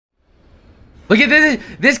Look at this.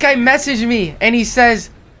 This guy messaged me and he says,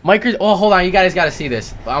 oh, hold on. You guys got to see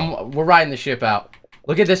this. We're riding the ship out.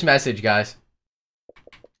 Look at this message, guys.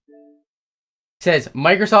 It says,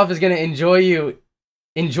 Microsoft is going to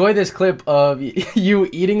enjoy this clip of you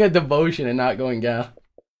eating a devotion and not going down.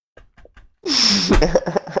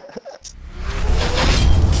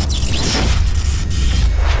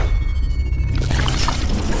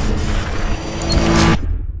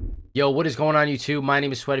 Yo, what is going on YouTube? My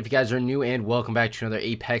name is Sweat if you guys are new, and welcome back to another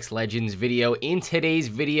Apex Legends video. In today's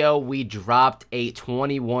video, we dropped a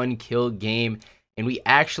 21 kill game and we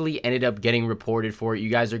actually ended up getting reported for it. You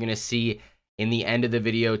guys are going to see in the end of the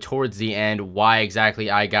video, towards the end, why exactly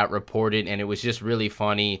I got reported, and it was just really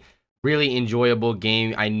funny, really enjoyable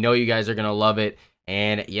game. I know you guys are going to love it.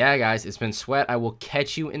 And yeah, guys, it's been Sweat. I will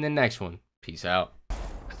catch you in the next one. Peace out.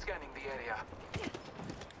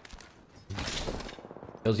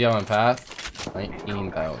 Kills yellow on path,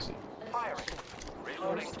 19,000.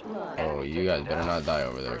 Oh, you guys better not die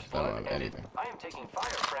over there, because I don't have anything.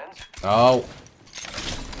 Oh!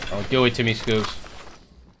 Don't do it to me, Scoops.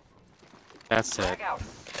 That's it. I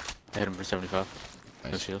hit him for 75.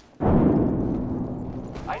 Nice. No shield.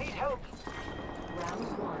 I need help. Round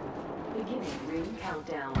one. Beginning ring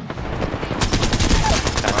countdown.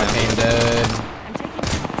 My team dead.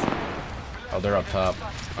 Oh, they're up top.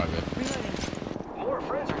 Oh, good. More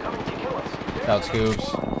friends are coming to kill us. Out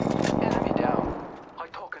Scoops. Enemy down. I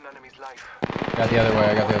talk an enemy's life. Got the other way,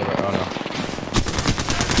 I got the other way. Oh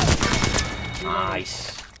no.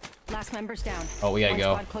 Nice. Last member's down. Oh, we gotta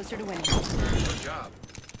go. Closer to winning. Did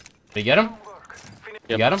you get him?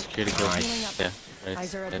 You got him? Security kill. Nice. Yeah.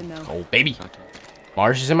 Eyes are open though. Oh, baby.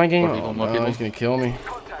 Marsh is in my game? More people, Oh, more no, people. he's gonna kill me.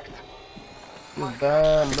 He's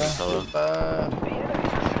bad, bro. He's bad.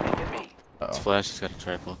 It's flash, he's got a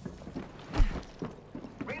tripod.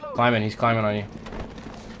 Climbing, he's climbing on you.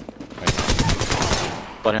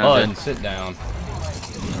 But Bud, sit down.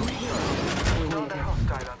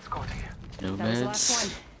 No That was the meds.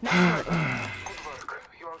 last one. Nice work.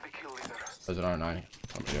 Those are R9.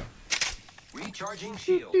 Come to you. Recharging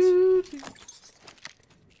shields.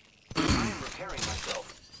 I am repairing myself.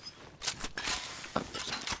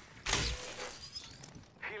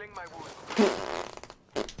 Healing my wound.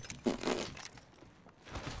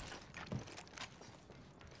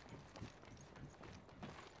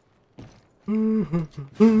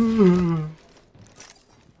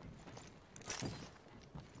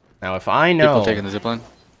 Now, if I know. People taking the zipline.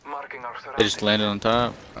 Marking our They just landed on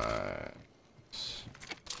top.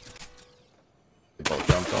 They both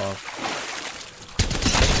jumped off.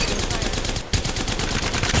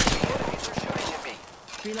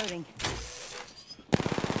 Reloading.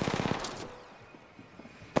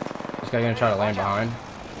 This guy gonna try to land behind. Nah,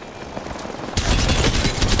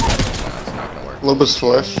 it's not gonna work. Lobos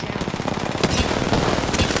flash.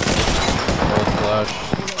 Both flush.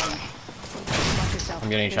 Watch yourself. I'm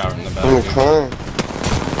getting shot from the back. Okay.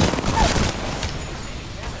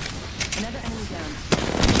 Another enemy down.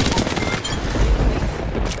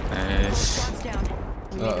 Nice. Squad's down.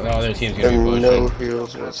 The other team's gonna be And pushing. no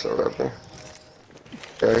heals whatsoever.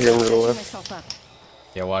 Yeah, I hear him to the left. Myself up.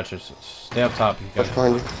 Yeah, watch this. Stay up top. You That's got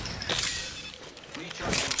behind you.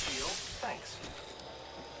 Recharging shield. Thanks.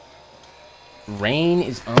 Rain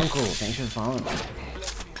is uncle. Thanks for following me.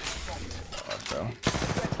 Oh, bro.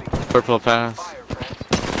 Purple path. Fire, friends.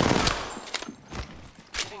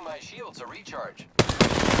 Using my shield to recharge.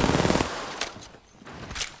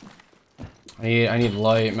 I need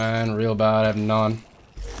light, man. Real bad. I have none.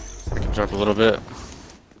 I can drop a little bit.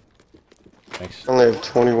 Thanks. I only have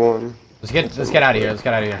 21. Let's get out of here. Let's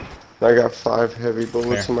get out of here. I got 5 heavy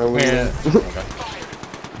bullets in my window. Okay.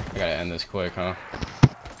 I gotta end this quick, huh?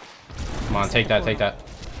 Come on, take that, take that.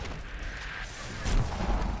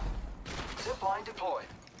 Zipline deployed.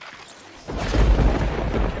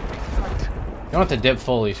 You don't have to dip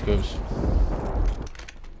fully, Scoops.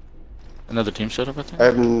 Another team showed up, I think. I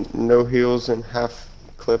have no heals and half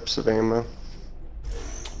clips of ammo.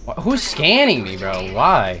 Who's scanning me, bro?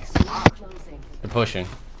 Why? Closing. They're pushing.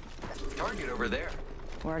 Target over there.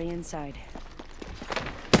 We're already inside.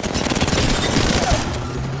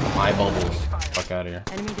 My bubbles. Fuck out of here.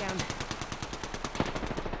 Enemy down.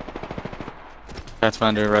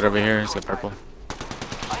 Pathfinder right over here. He's got purple.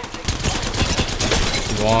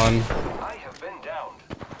 One. I have been downed.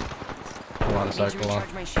 Hold on a Need to sec, hold on.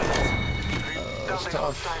 recharge my shields. It's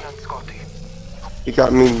tough. Silent Scotty. He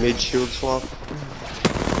got me mid shield swap.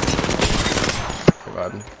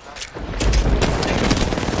 Surviving.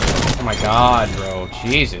 Oh my god, bro.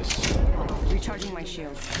 Jesus. Recharging my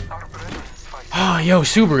shields. Oh, yo,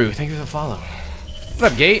 Subaru. Thank you for the follow.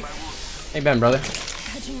 What up, Gate? Hey, Ben, brother.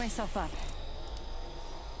 Patching myself up.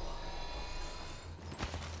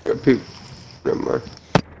 Got peek. Never mind.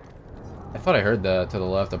 I thought I heard that to the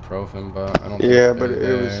left of Profim, but I don't think Yeah, they're but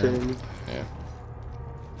it was there. him. Yeah.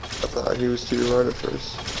 I thought he was to your right at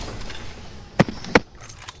first.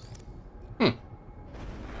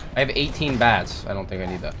 I have 18 bats. I don't think I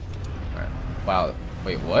need that. Alright. Wow.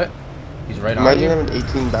 Wait, what? He's right on Imagine you? having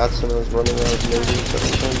 18 bats when I was running out of lasers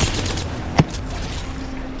every time.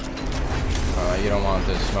 You don't want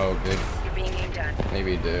this smoke, dude. You're being aimed at.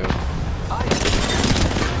 Maybe you do.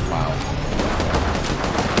 Wow.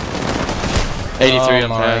 83 Oh on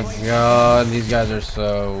my pass. god, these guys are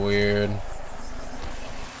so weird.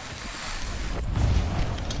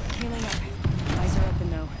 Healing up. Eyes are open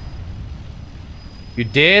though. You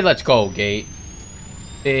did? Let's go, Gate.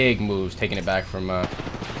 Big moves, taking it back from,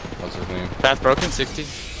 what's his name? Path broken, 60.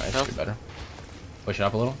 Nice, Help. do better. Push it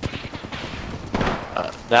up a little.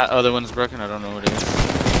 That other one's broken, I don't know what it is.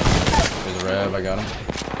 There's a rev, I got him.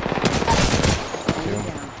 Enemy Two.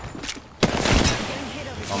 down.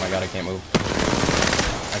 Oh my god, I can't move.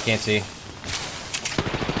 I can't see.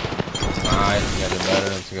 Nice, you guys are better,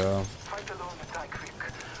 let's go. Fight alone and die quick.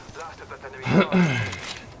 Last of that enemy.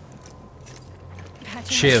 Patching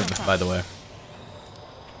Chiv, myself up. by the way.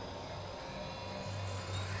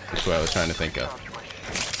 That's what I was trying to think of.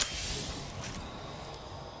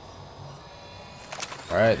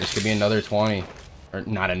 Alright, this could be another 20. Or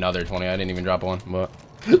not another 20, I didn't even drop one, but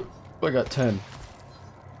I got 10.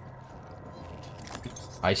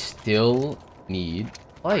 I still need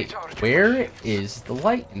light. Where is the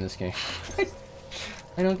light in this game?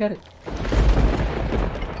 I don't get it.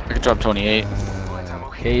 I could drop 28.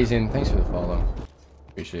 Kazin, thanks for the follow.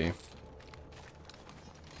 Appreciate you.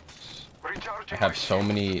 I have so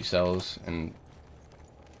many cells and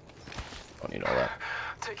don't need all that.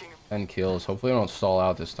 Taking 10 kills. Hopefully I don't stall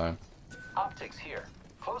out this time. optics here.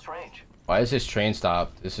 Close range. Why is this train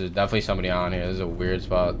stopped? This is definitely somebody on here. This is a weird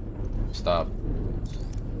spot. Stop.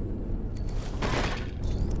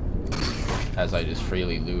 As I just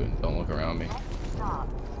freely loot and don't look around me.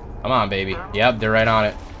 Come on, baby. Yep, they're right on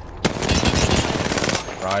it.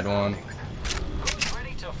 Ride one.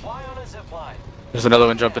 Ready to fly on a zip line. There's another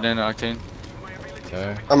one jumping in, Octane.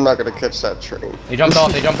 Okay. I'm not gonna catch that train. They jumped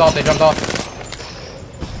off, they jumped off, they jumped off.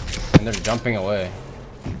 And they're jumping away.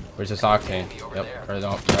 Where's this Octane? Yep, right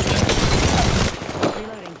on.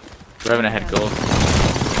 Reloading. Revenant had gold.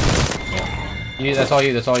 You, that's all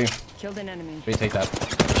you, that's all you. Killed an enemy. Please take that.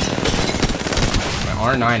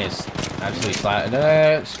 My R9 is absolutely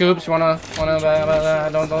flat. Scoops, you wanna, don't.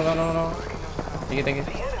 Take it.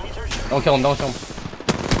 Don't kill him, don't kill him.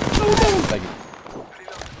 Thank you.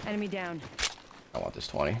 Enemy down. I want this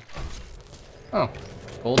 20. Oh,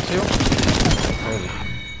 gold too? Crazy.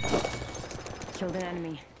 Killed an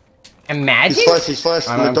enemy. Imagine? He's flashed.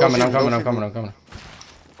 I'm coming.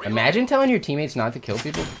 Imagine telling your teammates not to kill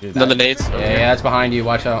people. Dude, Another nades. over yeah, here. that's behind you.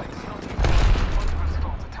 Watch out.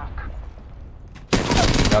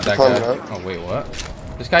 Got that Coming guy. up. Oh, wait, what?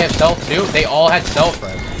 This guy has stealth too? They all had stealth,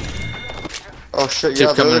 friends. Oh shit, Chip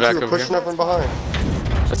yeah, the coming other back two are over pushing here. up and behind.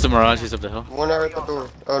 That's the Mirage, he's up the hill. One out at the door.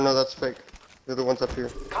 Oh no, that's fake. The other one's up here.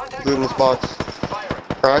 Loot in this box.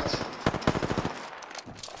 Cracked.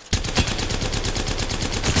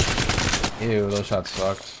 Ew, those shots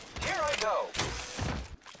sucked. Here I go.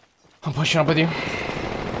 I'm pushing up with you.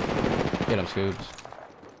 Get him, Scoops.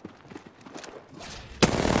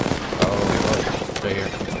 Oh, right here.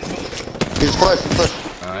 He's flashed,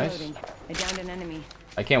 Nice. Reloading. I downed an enemy.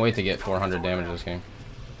 I can't wait to get 400 damage this game.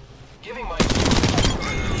 Giving my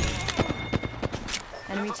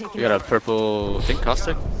Enemy taken. You got a purple, I think,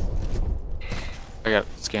 caustic? I got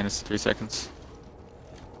scan is 3 seconds.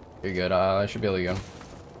 You're good. I should be able to go.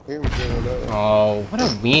 Here we go. Oh, what a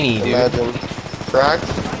weenie, dude. Imagine. Cracked.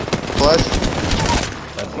 Flash.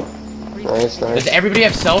 Nice, Does nice. everybody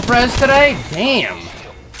have self-res today? Damn.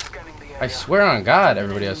 scanning the I area. swear on God,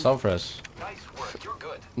 everybody has self-res. Nice work. You're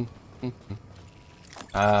good.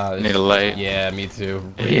 Need a light. Yeah, me too.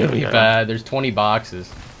 Yeah, Really yeah. bad. There's 20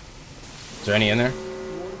 boxes. Is there any in there?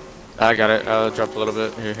 I got it. I'll drop a little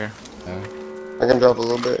bit. Here. Yeah. I can drop a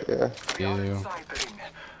little bit, yeah. Ew. Inside the ring.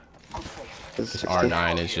 Good faith. It's This 16.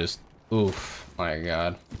 R9 is just, oof. My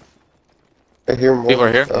God. I hear more. People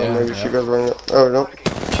are here? Oh, Yeah, maybe yeah. she goes running up. Oh, no.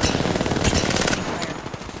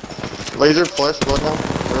 Laser, flash, bloodhound.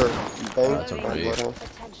 Or bang. That's a break. Bloodhound.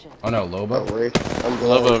 Attention. Oh no, Oh, Loba. wait. I'm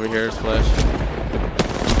Love blind. over here is flash.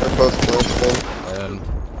 They're both flashed.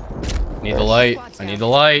 Need the light. I need the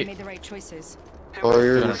light. Made the right choices. Oh,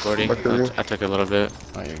 you're 240. fuck are you? I took a little bit.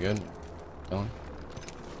 Oh, you're good. Chilling.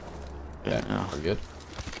 Yeah. No. We're good.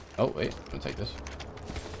 Oh, wait. I'm gonna take this.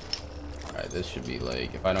 Alright, this should be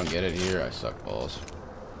like, if I don't get it here, I suck balls.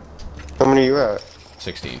 How many you at?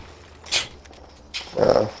 16.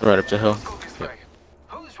 Right up the hill.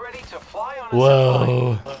 Who's ready to fly on a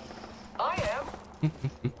Whoa. zipline? I am.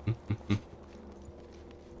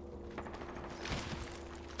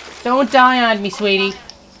 Don't die on me, sweetie.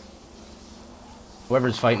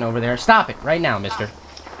 Whoever's fighting over there, stop it right now, mister.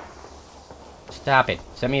 Stop it.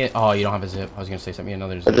 Send me a... Oh, you don't have a zip. I was gonna say, send me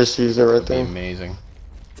another I zip. just used it right That'd be there. amazing.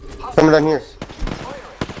 Coming down here.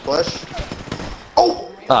 Flash.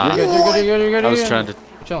 Oh! Ah, You're good, you're good. I was trying to.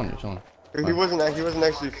 You're chilling, you're chilling. He wasn't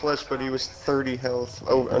actually flesh, but he was 30 health.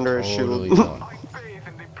 Oh, under his Totally shield. chilling. Bathe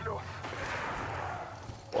in the blue.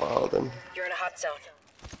 Wow, then. You're in a hot zone.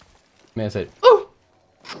 Man, I said, ooh!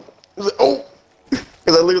 I was like, oh!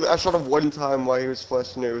 Because I shot him one time while he was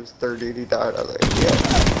flesh and it was 30 and he died. I was like, yeah.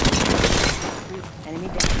 Enemy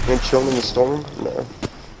down. You ain't chilling in the storm? No.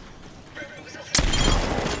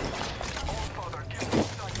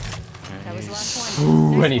 That was the last one.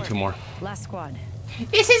 Ooh, Nice I need work. 2 more. Last squad.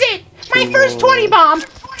 This is it! My first 20 bomb!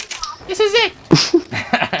 This is it!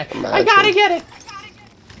 I gotta get it!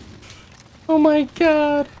 Oh my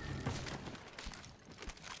god.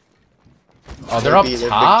 Oh, they're up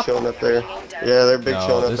top? They're big chilling up there. Yeah, they're big chilling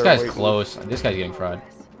No, up there. this guy's waiting. close. This guy's getting fried.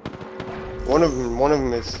 One of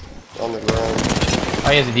them is on the ground. Oh,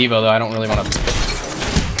 he has a Devo though. I don't really want to.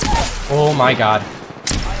 Oh my god.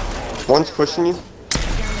 One's pushing you.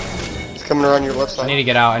 He's coming around your left side. I need to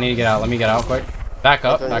get out. I need to get out. Let me get out quick. Back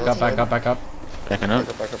up. Back up. Back up. Back up. Backing up.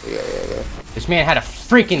 Back up. Yeah. This man had a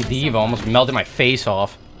freaking Devo. Almost melted my face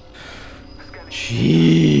off.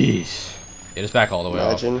 Jeez. Get us back all the way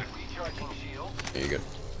Imagine. off. There you go.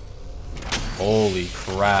 Holy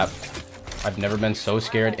crap. I've never been so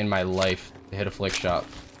scared in my life to hit a flick shot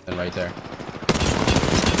than right there.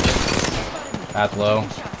 Path low.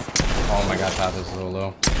 Oh my god, path is so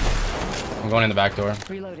low. I'm going in the back door.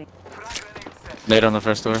 Reloading. Nade on the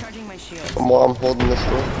first door. Charging my shield. I'm holding this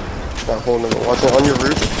door. Not holding it. Watch it on your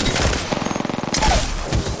roof.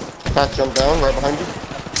 Pat, jump down right behind you.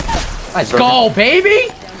 Let's go, baby!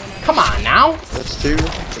 Come on now. That's 2.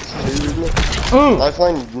 That's 2, isn't it?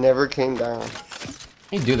 Lifeline never came down.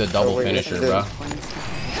 You do the double Oh, wait, finisher, yes, it bro.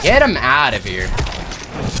 Get him out of here.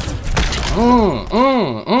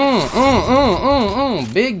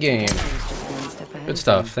 Big game. Good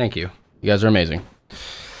stuff. Thank you. You guys are amazing.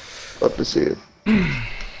 Love to see it.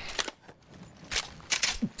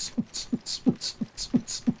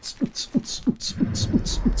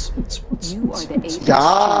 You are the Apex champions.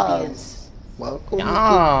 Yes. Welcome.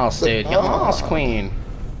 Yes, to the dude. Yes, pod. queen.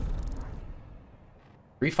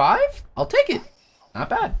 3-5? I'll take it. Not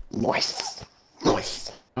bad. Nice.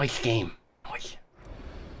 Nice game. Nice.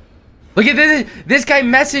 Look at this. This guy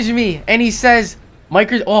messaged me and he says,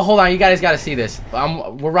 oh, hold on. You guys got to see this.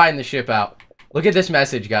 We're riding the ship out. Look at this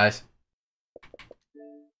message, guys. It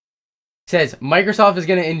says, Microsoft is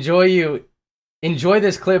going to enjoy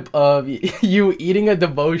this clip of you eating a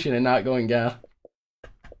devotion and not going down.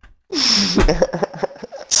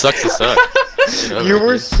 Sucks to suck. You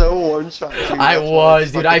were so one-shot. I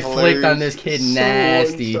was, dude. I flicked on this kid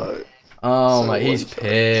nasty. Oh So my, he's one-shot.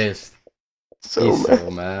 pissed. So He's mad.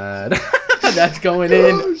 so mad. That's going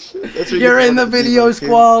in. Oh, shit. That's what You're get in the for video, Devo, too.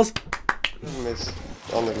 squalls. Miss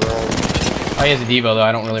on the ground. Oh, he has a Devo though.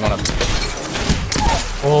 I don't really want to.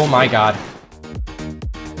 Oh my god.